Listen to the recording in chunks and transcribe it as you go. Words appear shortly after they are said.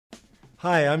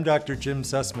Hi, I'm Dr. Jim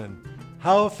Sussman.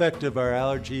 How effective are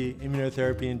allergy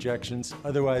immunotherapy injections,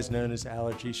 otherwise known as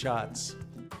allergy shots?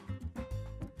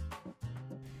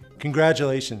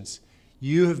 Congratulations,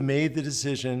 you have made the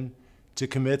decision to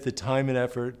commit the time and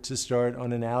effort to start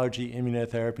on an allergy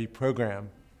immunotherapy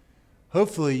program.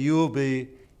 Hopefully you will be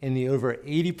in the over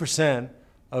 80%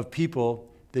 of people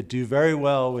that do very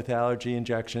well with allergy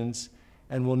injections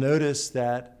and will notice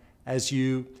that as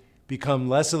you become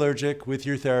less allergic with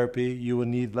your therapy, you will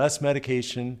need less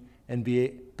medication and be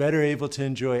better able to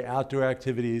enjoy outdoor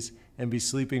activities and be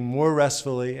sleeping more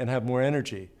restfully and have more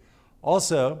energy.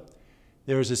 Also,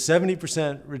 there is a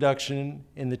 70% reduction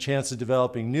in the chance of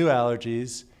developing new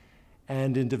allergies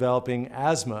and in developing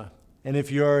asthma. And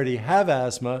if you already have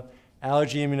asthma,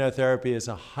 allergy immunotherapy is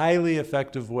a highly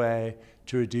effective way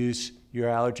to reduce your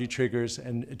allergy triggers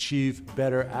and achieve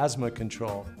better asthma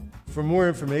control. For more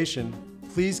information,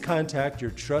 please contact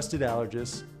your trusted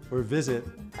allergist or visit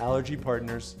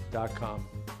ALLERGYPARTNERS.com.